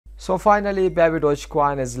So finally, Babydoge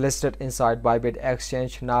Coin is listed inside Bybit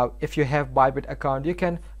exchange. Now if you have Bybit account, you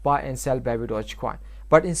can buy and sell Babydoge Coin.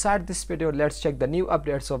 But inside this video, let's check the new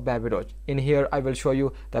updates of Babydoge. In here I will show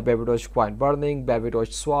you the Babydoge Coin burning,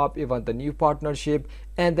 Babydoge swap, even the new partnership,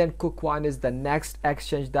 and then Kucoin is the next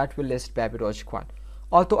exchange that will list Babydoge Coin.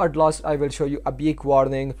 Also at last I will show you a big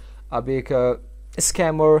warning, a big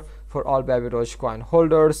scammer for all Babydoge Coin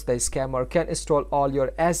holders. The scammer can steal all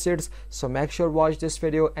your assets, so make sure watch this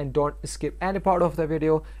video and don't skip any part of the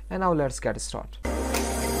video. And now let's get started.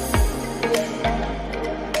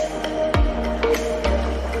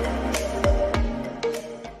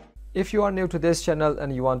 If you are new to this channel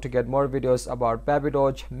and you want to get more videos about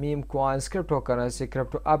Babydoge, meme coins, cryptocurrency,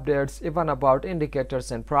 crypto updates, even about indicators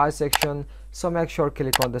and price action, so make sure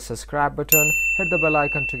click on the subscribe button, hit the bell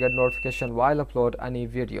icon to get notification while upload a new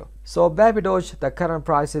video. So Babydoge, the current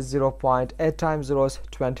price is 0.8 times zeros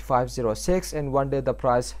 2506. In one day the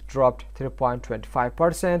price dropped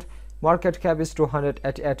 3.25%. Market cap is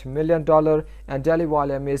 $288 million and daily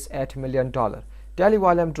volume is $8 million. Daily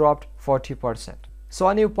volume dropped 40%. So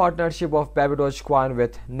a new partnership of Babydoge Coin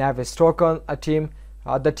with Navis Token, the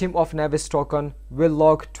team of Navis Token will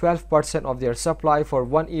lock 12% of their supply for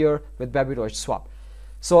 1 year with Babydoge swap.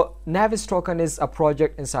 So Navis Token is a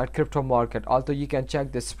project inside crypto market. Although you can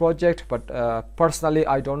check this project, but personally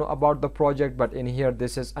I don't know about the project, but in here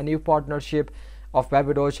this is a new partnership of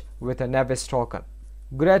Babydoge with a Navis Token.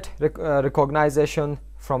 Great recognition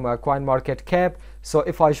from a coin market cap. So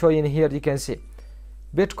if I show you in here, you can see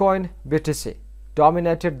Bitcoin BTC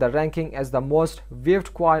dominated the ranking as the most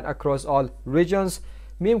viewed coin across all regions.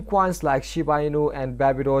 Meme coins like Shiba Inu and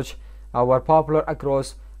Babydoge were popular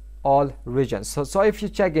across all regions. So if you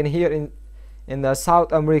check in here in the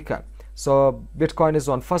South America, so Bitcoin is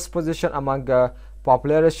on first position among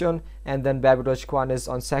population, and then Babydoge Coin is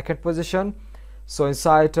on second position. So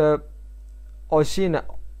inside Oceania,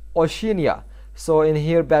 so in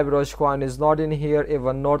here Babydoge Coin is not in here.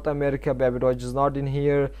 Even North America, Babydoge is not in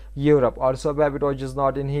here. Europe also Babydoge is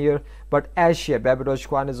not in here. But Asia, Babydoge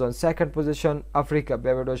Coin is on second position. Africa,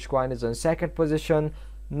 Babydoge Coin is on second position.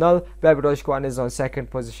 Null, Babydoge Coin is on second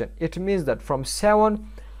position. It means that from seven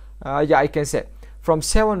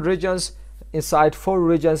regions, inside 4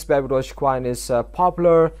 regions Babydoge Coin is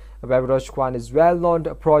popular. Babydoge Coin is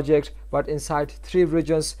well-known project, but inside 3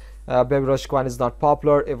 regions Babydoge Coin is not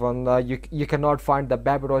popular. Even you cannot find the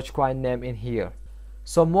Babydoge Coin name in here.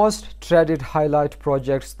 So most traded highlight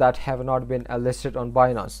projects that have not been listed on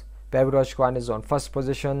Binance. Babydoge Coin is on first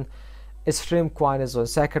position. Stream Coin is on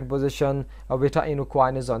second position. Vita Inu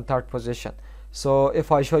Coin is on third position. So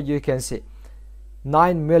if I show you, you can see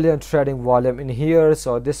 9 million trading volume in here.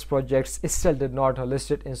 So this project still did not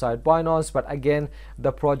listed inside Binance, but again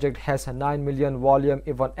the project has a 9 million volume,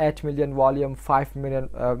 even 8 million volume, 5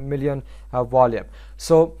 million volume.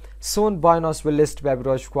 So soon Binance will list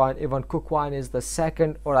Babydoge Coin. Even Kucoin is the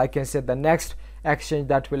second, or I can say the next exchange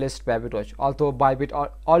that will list Babydoge. Although Bybit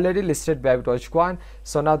already listed Babydoge Coin,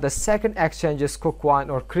 so now the second exchange is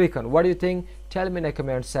Kucoin or Kucoin. What do you think? Tell me in the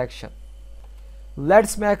comment section.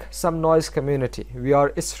 Let's make some noise, community. We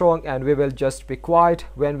are strong and we will just be quiet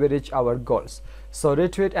when we reach our goals. So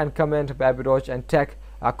retweet and comment Babydoge and tag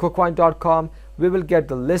Kucoin.com. We will get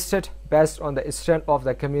the listed based on the strength of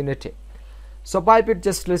the community. So Bybit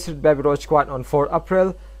just listed Babydoge Coin on 4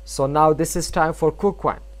 April. So now this is time for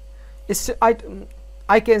Kucoin.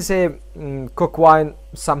 I can say Kucoin,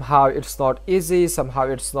 somehow it's not easy, somehow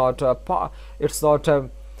it's not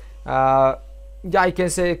yeah, I can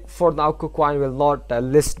say for now Kucoin will not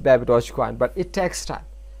list Babydoge Coin, but it takes time.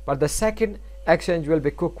 But the second exchange will be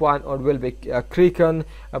Kucoin or will be Kucoin,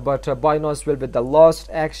 but Binance will be the last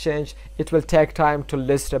exchange. It will take time to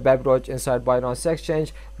list Babydoge inside Binance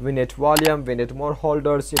exchange. We need volume, we need more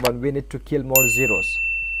holders, even we need to kill more zeros.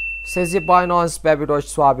 CZ Binance Babydoge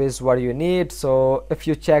swap is what you need. So if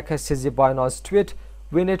you check CZ Binance tweet,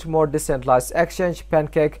 we need more decentralized exchange.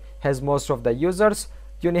 Pancake has most of the users.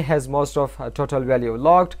 Uni has most of total value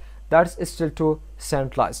locked. That's still too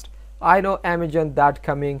centralized. I know Amazon that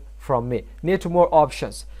coming from me. Need more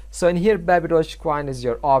options. So in here Babydoge Coin is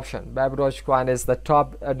your option. Babydoge Coin is the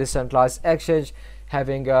top decentralized exchange,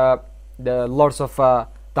 having the lots of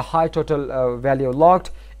the high total value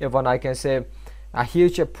locked. Even I can say a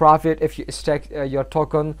huge profit if you stake your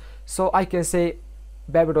token. So I can say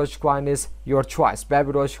Babydoge Coin is your choice.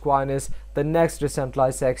 Babydoge Coin is the next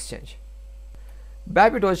decentralized exchange.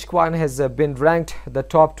 Babydoge Coin has been ranked the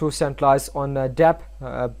top 2 centralized on DApp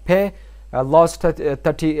Pay, last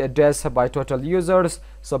 30 days by total users.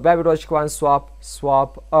 So Babydoge Coin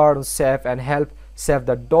swap, earn, save and help save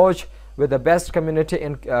the Doge with the best community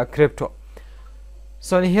in crypto.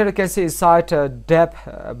 So in here you can see site Deb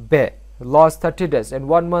Bay lost 30 days. In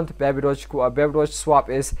 1 month, Babydoge swap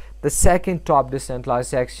is the second top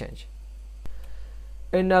decentralized exchange.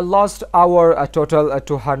 In the last hour, a total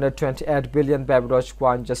 228 billion Babydoge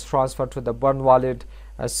coin just transferred to the burn wallet.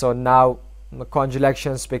 So now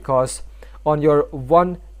congratulations, because on your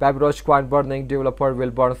one Babydoge coin burning, developer will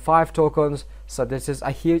burn 5 tokens. So this is a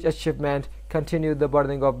huge achievement. Continue the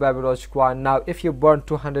burning of Babydoge coin. Now if you burn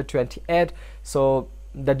 228, so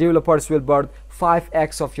the developers will burn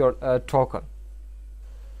 5x of your token.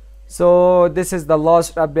 So this is the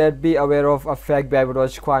last update. Be aware of a fake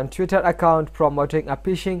Babydoge coin Twitter account promoting a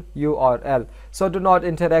phishing URL. So do not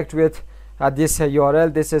interact with this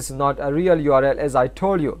URL. This is not a real URL. As I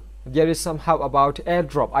told you, there is somehow about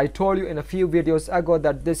airdrop. I told you in a few videos ago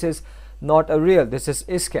that this is not a real, this is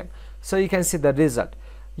a scam. So you can see the result.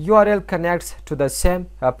 URL connects to the same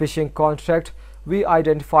phishing contract we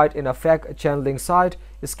identified in a fake channeling site.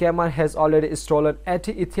 Scammer has already stolen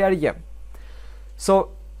 80 Ethereum.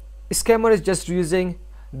 So scammer is just using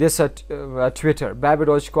this Twitter.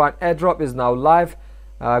 Babydoge coin airdrop is now live.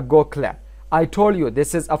 Go claim. I told you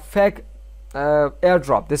this is a fake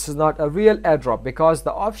airdrop. This is not a real airdrop, because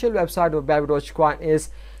the official website of Babydoge coin is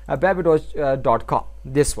babydoge.com,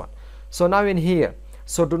 this one. So now in here,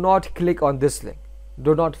 so do not click on this link,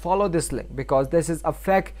 do not follow this link, because this is a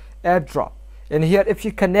fake airdrop. In here, if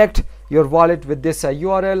you connect your wallet with this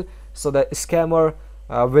URL, so the scammer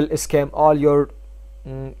will scam all your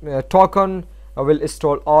token, will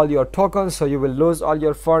store all your tokens, so you will lose all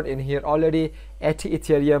your fund. In here already 80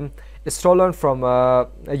 Ethereum stolen from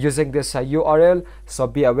using this URL. So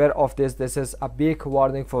be aware of this. This is a big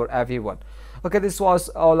warning for everyone. Okay, this was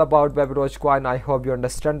all about Babydoge coin. I hope you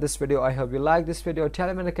understand this video. I hope you like this video.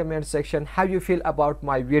 Tell me in the comment section how you feel about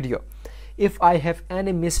my video. If I have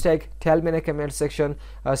any mistake, tell me in the comment section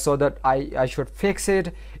so that I should fix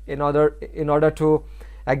it in order to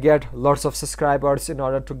get lots of subscribers, in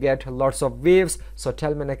order to get lots of views. So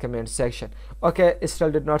tell me in the comment section. Okay, still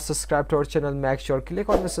did not subscribe to our channel, make sure click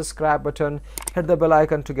on the subscribe button, hit the bell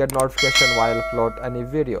icon to get notification while I upload any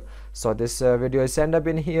video. So this video is end up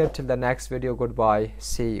in here. Till the next video, goodbye,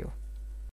 see you.